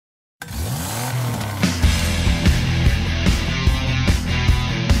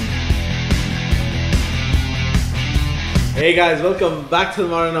Hey guys, welcome back to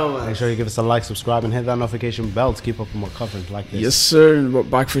the Nomads. Make sure you give us a like, subscribe, and hit that notification bell to keep up with more content like this. Yes, sir. And we're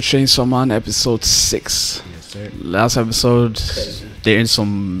back for Chainsaw Man episode 6. Yes, sir. Last episode, Crazy. they're in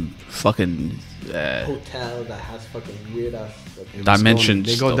some fucking Hotel that has fucking weird ass. dimension.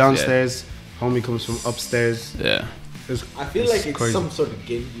 They go stuff, downstairs. Homie comes from upstairs. Yeah. I feel like it's crazy. some sort of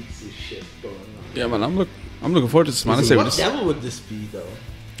genjutsu shit going on. Yeah, man. I'm looking forward to this, man. What devil would this be though?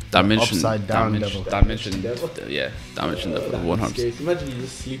 Dimension. Upside down dimension, devil. Dimension. Devil? Yeah. Dimension devil. That'd be 100. scary. Imagine you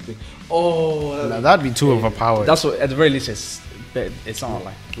just sleeping. Oh, Now, that'd be too overpowered. That's what, at the very least, it's not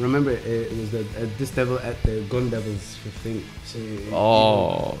like. Remember, it was this devil at the gun devil's 15. So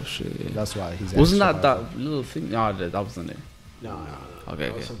Oh, shit. that's why he's. Wasn't extra that powerful. that little thing? No, that wasn't it. no. Okay,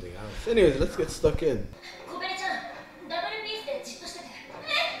 That was okay. something else. Anyways, let's get stuck in.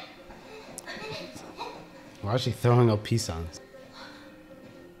 Why is she throwing up peace signs?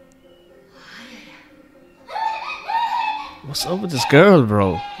 What's up with this girl,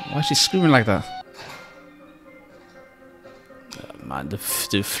 bro? Why is she screaming like that? Man, the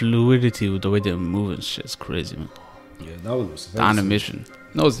fluidity with the way they're moving, shit is crazy, man. Yeah, that one was. The animation.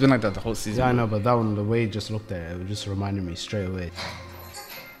 No, it's been like that the whole season. Yeah, I know, but that one, the way it just looked there, it just reminded me straight away.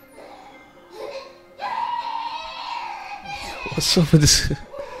 What's up with this?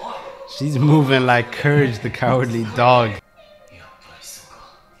 She's moving like Courage the Cowardly Dog.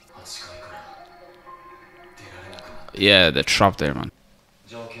 Yeah, the trap there, man.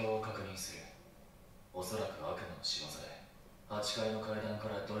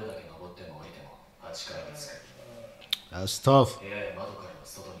 That's tough.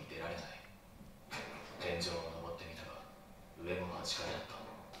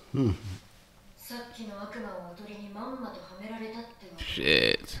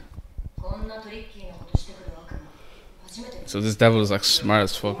 Shit. So this devil is like smart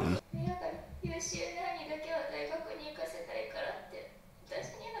as fuck, man.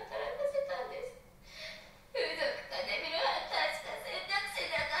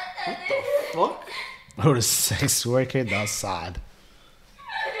 Fuck. Oh, the sex worker, that's sad.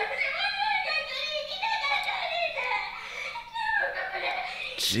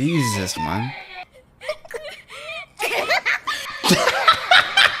 Jesus, man.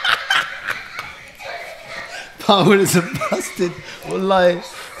 Power is a bastard. Wallahi,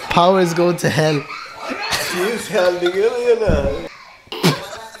 power is going to hell. She's holding it.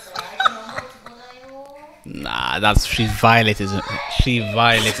 Nah, that's she violated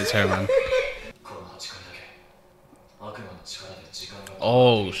her, man.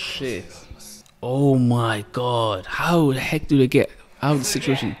 Oh shit. Oh my god. How the heck do they get out of the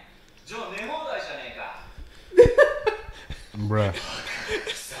situation? Bruh.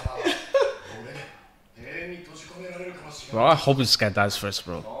 Bro, I hope this guy dies first,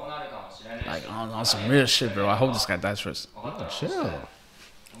 bro. Like on some real shit, bro. I hope this guy dies first. Oh, chill.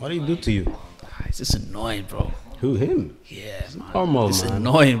 What do you do to you? It's just annoying, bro. Who, him? Yeah, man. Normal, It's man.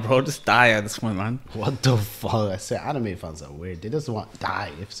 annoying, bro. Just die at this point, man. What the fuck? I say anime fans are weird. They just want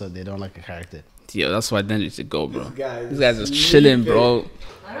die if so they don't like a character. Yo, that's why then you should go, bro. Guys, These guys are chilling, bro.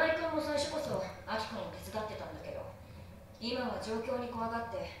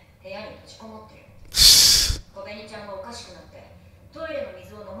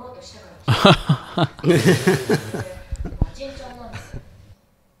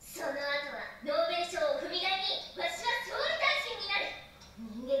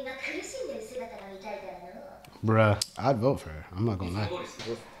 Bruh, I'd vote for her. I'm not gonna lie.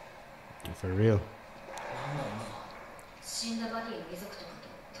 For real.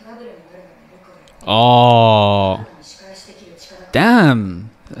 Oh, damn!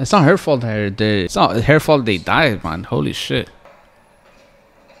 It's not her fault. It's not her fault. They died, man. Holy shit!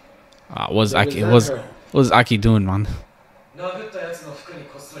 What's Aki? What's Aki doing, man?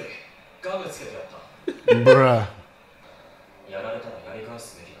 Bruh.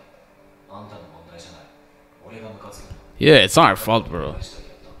 Yeah, it's not her fault, bro.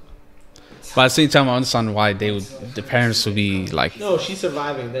 But at the same time, I understand why the parents would be like. No, she's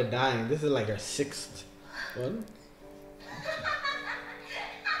surviving. They're dying. This is like her 6th one.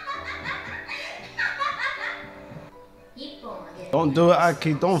 Don't do it,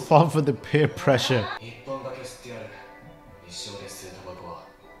 Aki. Don't fall for the peer pressure.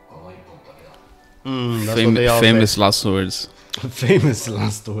 That's what they all Famous last words. say. Famous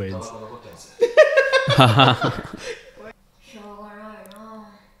last words.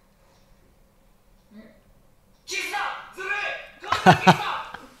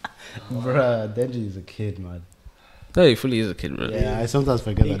 Bruh, Denji is a kid, man. Yeah, he fully is a kid, bro. Yeah, I sometimes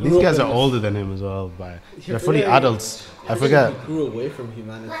forget He that. grew These up guys in are the- older than him as well, but they're Yeah, fully yeah. adults. I forget. He grew away from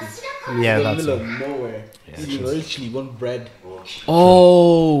humanity. Yeah, In the that's middle it. of nowhere. Yeah, He true. literally one bread.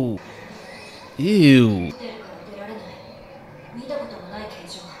 Oh, ew.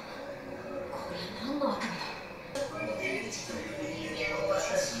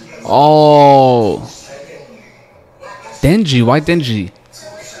 Oh, Denji. Why Denji?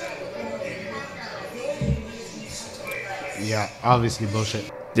 Yeah, obviously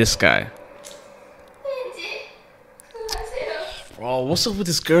bullshit. This guy. Bro, what's up with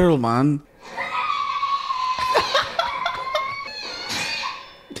this girl, man?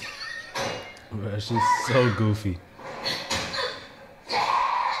 Bro, she's so goofy.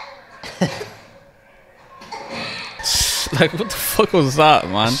 Like, what the fuck was that,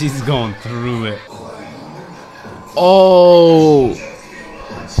 man? She's going through it. Oh,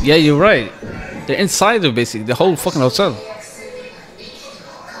 yeah, you're right. They're inside of basically the whole fucking hotel.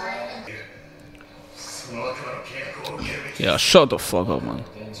 Yeah, shut the fuck up, man.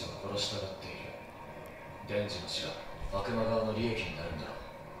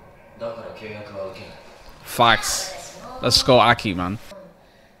 Facts. Let's go, Aki, man.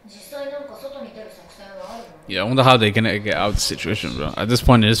 Yeah, I wonder how they're gonna get out of the situation, bro. At this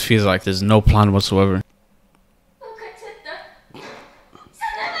point, it just feels like there's no plan whatsoever.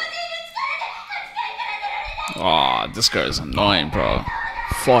 Aw, this girl is annoying, bro.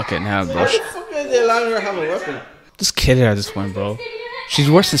 Fucking hell, bro. How the fuck are they allowing her to have a weapon? Just kill her at this point, bro. She's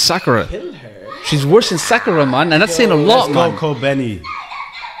worse than Sakura. Kill her? She's worse than Sakura, man, and that's saying a lot, Let's go, man. Kobeni.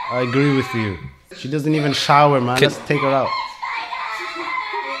 I agree with you. She doesn't even shower, man. Let's take her out.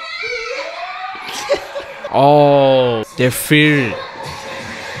 Oh, they're feared.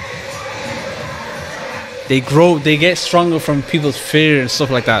 They grow, they get stronger from people's fear and stuff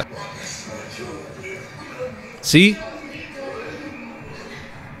like that. See?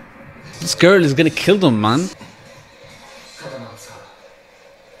 This girl is gonna kill them, man.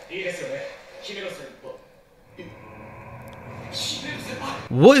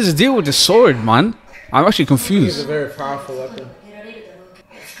 What is the deal with the sword, man? I'm actually It's confused. a very powerful weapon.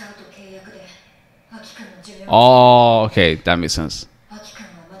 Oh, okay, that makes sense.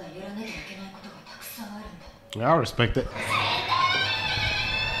 Yeah, I respect it.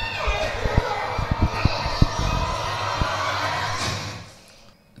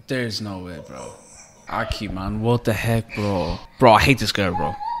 There's no way, bro. Aki, man, what the heck, bro? Bro, I hate this girl,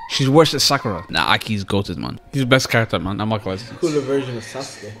 bro. She's worse than Sakura. Nah, Aki's goated, man. He's the best character, man. I'm not gonna lie. Cooler version of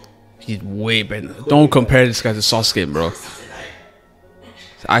Sasuke. He's way better. Don't compare this guy to Sasuke, bro.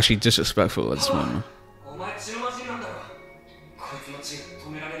 It's actually disrespectful at this moment.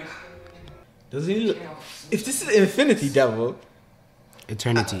 Doesn't he look... If this is Infinity Devil,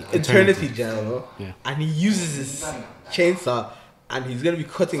 Eternity Devil, Yeah. and he uses his chainsaw, and he's gonna be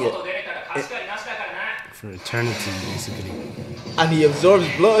cutting it, For eternity, basically. and he absorbs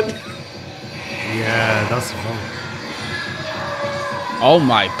blood. Yeah, that's fun. Oh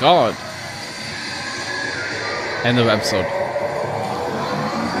my god. End of episode.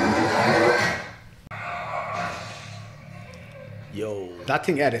 Yo, that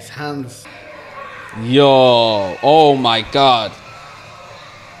thing at his hands. Yo. Oh my god.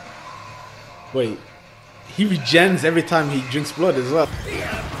 Wait, he regens every time he drinks blood as well.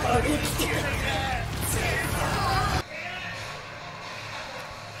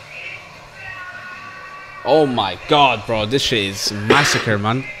 Oh my god, bro. This shit is massacre,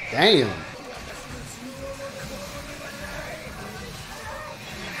 man. Damn.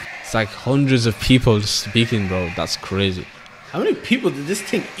 It's like hundreds of people speaking, bro. That's crazy. How many people did this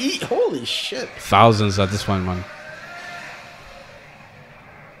thing eat? Holy shit. Thousands at this point, man.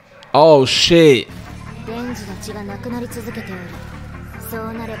 Oh shit. デンジの血がなくなり続けており、そ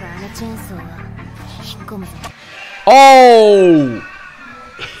うなればあのチェーンソーは引っ込むぞ。 Oh!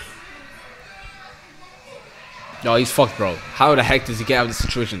 Yo, he's fucked, bro. How the heck does he get out of this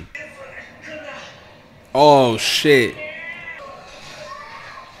situation? Oh shit.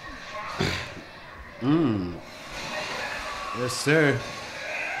 Yes, sir.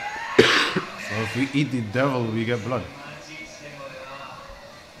 So if we eat the devil, we get blood.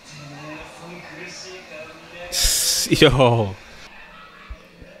 Yo.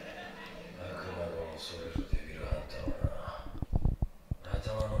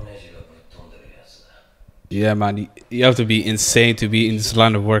 Yeah, man. You have to be insane to be in this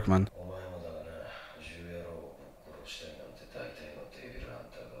line of work, man.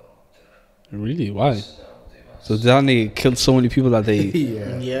 Really? Why? It's So Danny killed so many people that they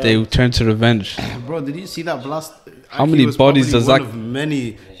Yeah. they turned to revenge. Bro, did you see that blast? How many was bodies probably does one that- of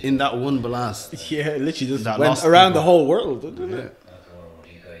many in that one blast. Yeah, literally just That went lost around people. the whole world. Didn't Yeah. it?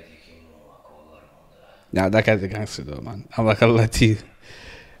 Nah, that guy's a gangster though, man. I'm not gonna lie to you.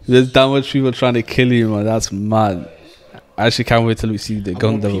 There's that much people trying to kill you, man. That's mad. I actually can't wait till we see the And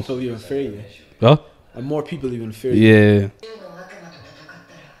gun more devil. people even fear you. Huh? And more people even fear you. Yeah.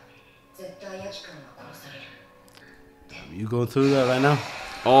 You going through that right now?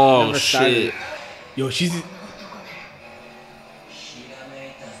 Oh Never started. Yo, she's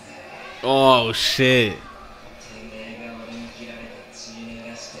Oh shit.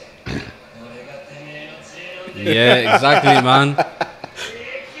 Yeah, exactly, man.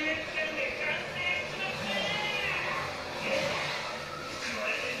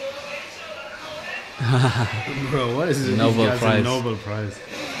 Bro, what is it? Nobel These guys Prize. in Nobel Prize.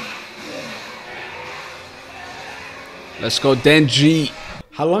 Let's go, Denji.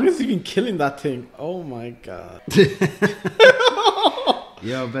 how long has he been killing that thing? Oh my god.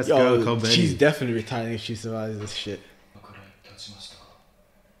 Yo, best girl Yo, called she's Betty. definitely retiring if she survives this shit.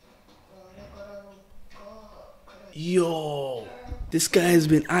 Yo, this guy has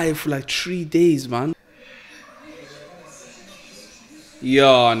been eyed for like 3 days, man.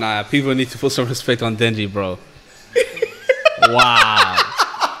 Yo, nah, people need to put some respect on Denji, bro. Wow.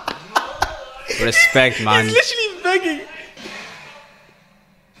 Respect, man. He's literally begging.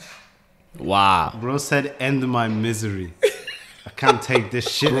 Wow. Bro said, end my misery. I can't take this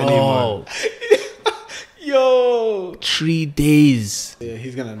shit anymore. Bro, Yo. 3 days. Yeah,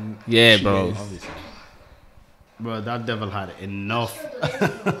 he's gonna. Yeah, shoot bro. it, obviously. Bro, that devil had enough. 私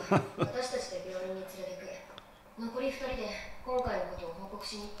たちで病院に連れてく。残り2人で今回のことを報告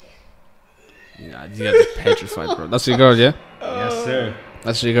しに行って。 Yeah, you got petrified, bro. That's your girl, yeah? Yes, sir.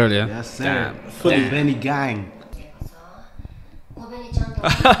 That's your girl, yeah? Yes, sir. Damn. Fully Benny gang. 小紅ちゃんと。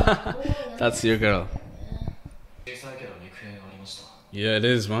 That's your girl. Yeah, it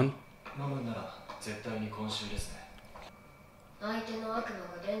is, man. 相手の悪魔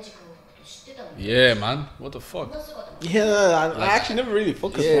がデンジ君のこと知ってたの。 Yeah, man. What the fuck? Yeah, I actually never really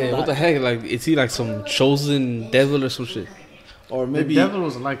focused Yeah, on what the that. heck? Like, is he like some chosen devil or some shit? Or The maybe. devil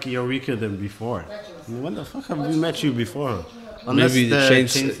was like you're weaker than before. When the fuck have we met you before? Unless Maybe the the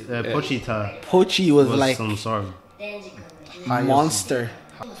chains- Pochita Pochi was was like some sort of デンジ君の a monster.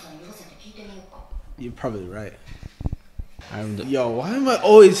 さん寄せて聞いてみようか。 You're probably right. I'm the- Yo, why am I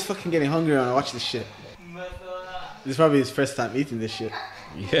always fucking getting hungry when I watch this shit? This is probably his first time eating this shit.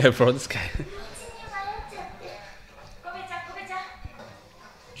 Yeah, bro, this guy. ごめちゃん、ごめちゃん。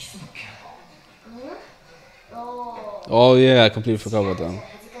おー、 Oh, yeah, I completely forgot about that.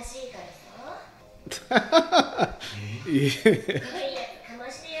 恥ずかしいからさ。可愛いやつかま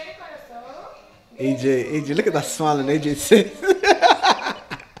してやるからさ。 AJ, look at that smile on AJ's face. もう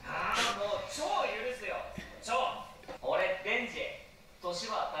超許すよ超俺デンジ年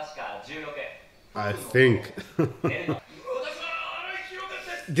は確か16 I think.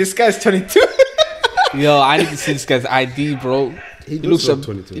 This guy's 22. Yo, I need to see this guy's ID, bro. He looks look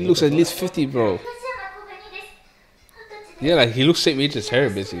like 22. he looks at least 50, bro. 私は小紅です。 Yeah, like he looks same age as her,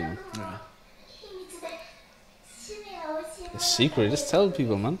 basically. 秘密で使命を教え It's ます secret. Just tell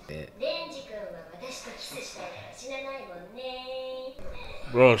people, man. デンジ君は私とキスしたいから死なないもんね。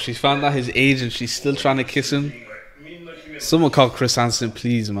 Bro, she found out his age and she's still trying to kiss him. Someone call Chris Hansen,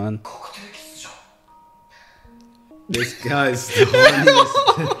 please, man. This guy's the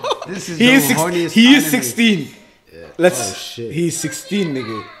horniest. This is He the is, horniest. he is anime. 16. Let's. Oh, shit. He's 16,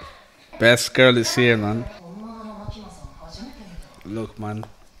 nigga. Best girl is here, man. Look, man.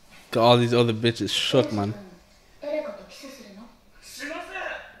 Got all these other bitches shook, man. 誰かとキスするの？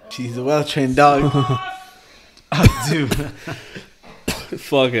 She's a well trained dog. Dude,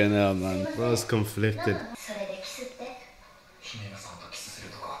 Fucking hell, man. bro's conflicted. それでキスってチームし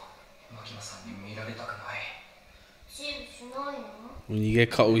ないの？ When you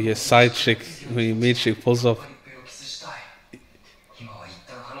get caught with your side chick, when your main chick pulls up.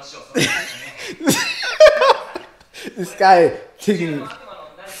 This guy taking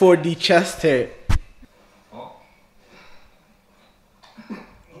 4D chest hair.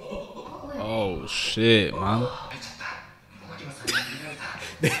 Oh, shit, man.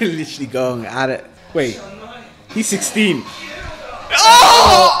 They're literally going at it. Wait, he's 16.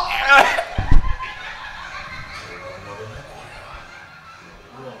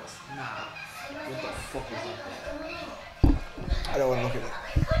 I don't want to look at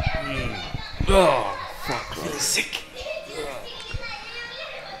it. Oh, fuck. I feel sick.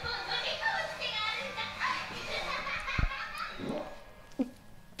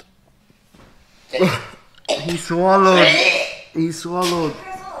 He swallowed. He swallowed.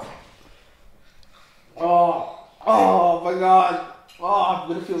 Oh my god. Oh, I'm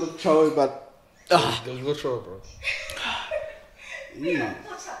gonna feel the throw, but. There's no trouble, bro.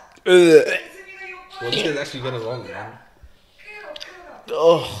 Ugh. Well, this guy's actually gonna wrong, man.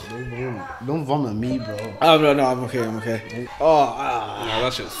 Oh. Don't vomit me, bro. No, I'm okay. Oh, No,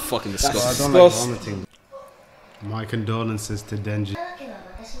 that shit's fucking I disgusting. don't like vomiting. My condolences to Denji. だけど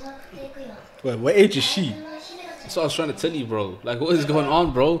私も食っていくよ Wait, what age is she? That's what I was trying to tell you, bro. Like, what is going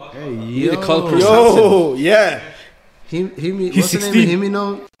on, bro? Hey, You need to call Chris Yo, yeah. Himi, He's what's 16. the name?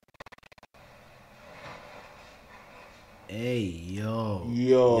 Himino? Hey, yo.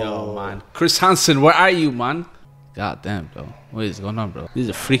 Yo, man. Chris Hansen, where are you, man? God damn, bro. What is going on, bro? This is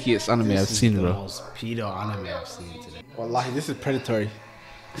the freakiest anime I've seen, the bro. most pedo anime I've seen today. Wallahi, this is predatory.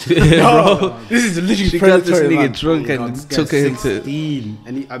 Bro, This is literally she got this predatory, nigga man. drunk You know, and this took guy's him to... 16,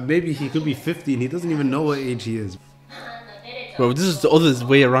 and maybe he could be 15. He doesn't even know what age he is. Bro, this is the other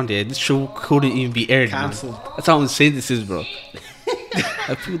way around here. This show couldn't even be aired, man. Cancelled. That's how insane this is, bro.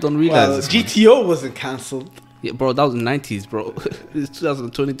 Like, people don't realize Well, this, man. GTO wasn't cancelled. Yeah, bro, that was the 90s, bro. It's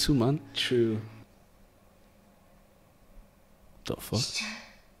 2022, man. True. The fuck?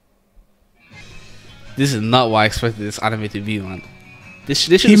 This is not what I expected this anime to be, man. This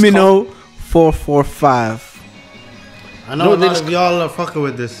should just call- Himino 445. I know No, a they lot just- of y'all are fucking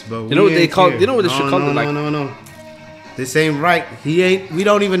with this, but You know what they ain't call- here. you know what they should call no, it, like- No. This ain't right. He ain't. We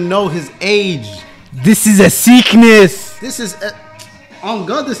don't even know his age. This is a sickness. This is. Oh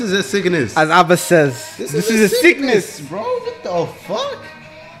God, this is a sickness. As Abba says. This is a sickness. bro. What the fuck?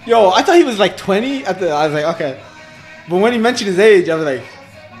 Yo, I thought he was like 20. I was like, okay. But when he mentioned his age, I was like,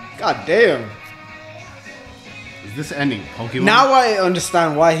 God damn. Is this ending Pokemon? Now I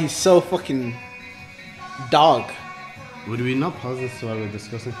understand why he's so fucking dog. Would we not pause this while we're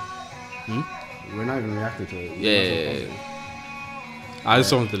discussing? We're not even reacting to it. Yeah. I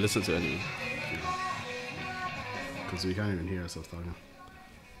just wanted to listen to it anyway. Because we can't even hear ourselves talking.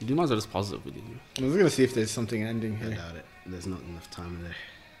 You might as well just pause it with you. I was gonna see if there's something ending I here. doubt it. There's not enough time in there.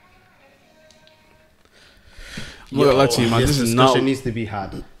 I'm not gonna lie to you, man. This This is discussion not. needs to be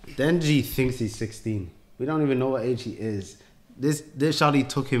had. Denji thinks he's 16. We don't even know what age he is. This shawty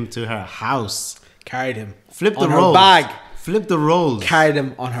took him to her house. Carried him. Flip the on her rolls. bag. Flip the rolls. Carried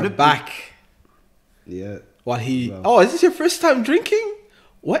him on her Flip the- back. Yeah. While he. Bro. Oh, is this your first time drinking?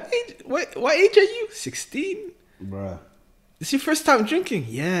 What age? What age are you? 16. Bruh. This is your first time drinking?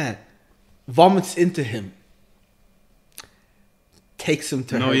 Yeah. Vomits into him. Takes him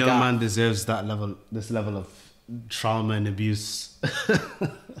to No her. young gaff. man deserves this level of trauma and abuse.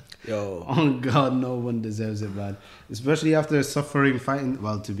 Yo. Oh God, no one deserves it, man. Especially after suffering, fighting.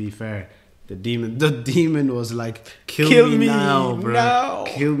 Well, to be fair, the demon was like, kill me now, bro. now."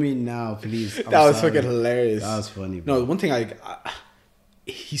 Kill me now, please. I'm That was sorry. fucking hilarious. That was funny, bro. No, one thing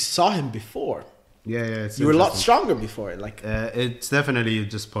he saw him before. Yeah. It's You were a lot interesting. stronger before. Like, It's definitely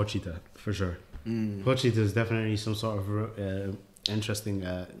just Pochita, for sure. Pochita is definitely some sort of interesting.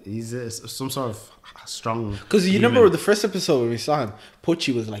 He's some sort of strong. because you demon. remember the first episode when we saw him,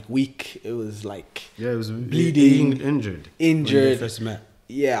 Pochi was like weak. It was like, Yeah, it was bleeding, injured. injured. When they first met.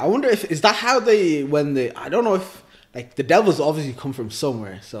 yeah. I wonder if is that how they I don't know if like the devils obviously come from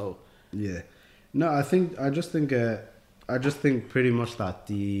somewhere. So Yeah, no, I just think pretty much that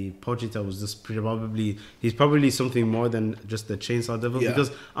the Pochita was just he's probably something more than just the chainsaw devil, Yeah.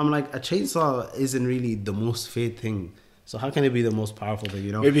 because I'm like, a chainsaw isn't really the most feared thing, so how can it be the most powerful thing,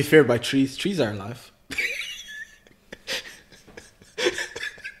 you know? maybe feared by trees. Trees are alive.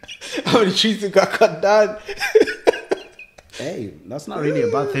 How many trees have got cut down? Hey, that's not really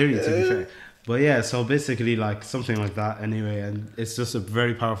a bad theory, to be fair. But yeah, so basically like something like that anyway, and it's just a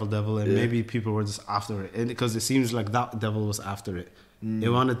very powerful devil, and maybe people were just after it, and because it seems like that devil was after it. It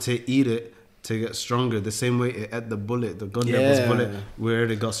wanted to eat it to get stronger, the same way it ate the gun devil's Yeah. bullet, where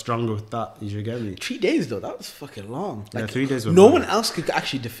it got stronger with that. You get me? 3 days though, that was fucking long. Yeah, Like 3 days were no long. one else could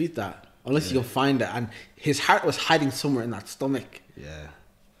actually defeat that unless you can find it. And his heart was hiding somewhere in that stomach. Yeah,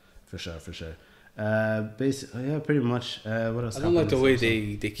 for sure. Yeah, pretty much. What else? I don't like the happened way this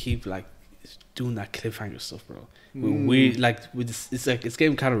episode? they keep like doing that cliffhanger stuff, bro. We like with this, it's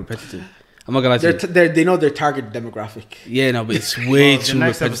getting kind of repetitive. I'm not gonna lie to you. They know their target demographic. Yeah, no, but it's way The too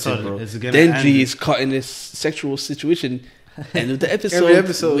next repetitive, episode bro. is gonna Denji end- is caught in this sexual situation. End of the episode. Every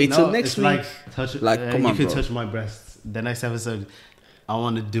episode. Wait No, till next it's week. like touch. Like, come you on, can bro. touch my breasts. The next episode, I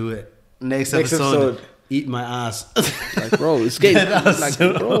want to do it. Next Next episode, episode. eat my ass. Like, bro, it's getting That's like,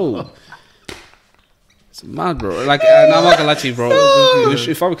 so- bro. It's mad, bro. Like, and I'm not gonna lie to you, bro.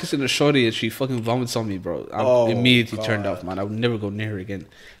 If I were kissing a shorty and she fucking vomits on me, bro, I immediately turned off, man. I would never go near her again.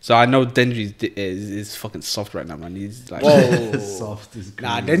 So I know Denji is fucking soft right now, man. He's like, Whoa. Soft is crazy.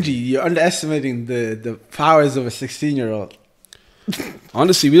 Nah, Denji, you're underestimating the powers of a 16-year-old.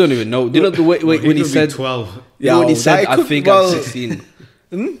 honestly, we don't even know. Do you know the way when he said 12. You know when he Yo, said, that "I could- think well- I'm 16."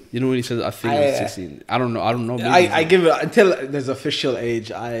 You know when he says, "I think I'm 16." I don't know. Maybe I give it until there's official age.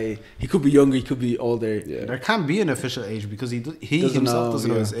 He could be younger, he could be older. Yeah. There can't be an official age because he Doesn't himself know, doesn't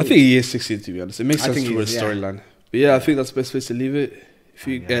know yeah. his age. I think he is 16, to be honest. It makes I sense think for he his is, yeah. storyline. But yeah, I think that's the best place to leave it.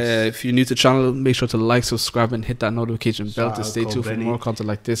 If you're new to the channel, make sure to like, subscribe, and hit that notification bell Shout to out stay tuned for Kobeni. more content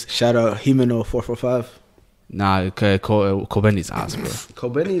like this. Shout out Himeno445. Nah, Kobeni's ass, bro.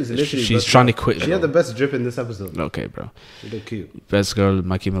 Kobeni is literally. She's best trying to girl. quit, She bro. had the best drip in this episode. Okay, bro. She looked cute. Best girl,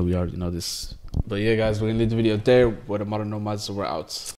 Mikey Mel, we already know this. But yeah, guys, we're gonna leave the video there. We're the Modern Nomads, so we're out.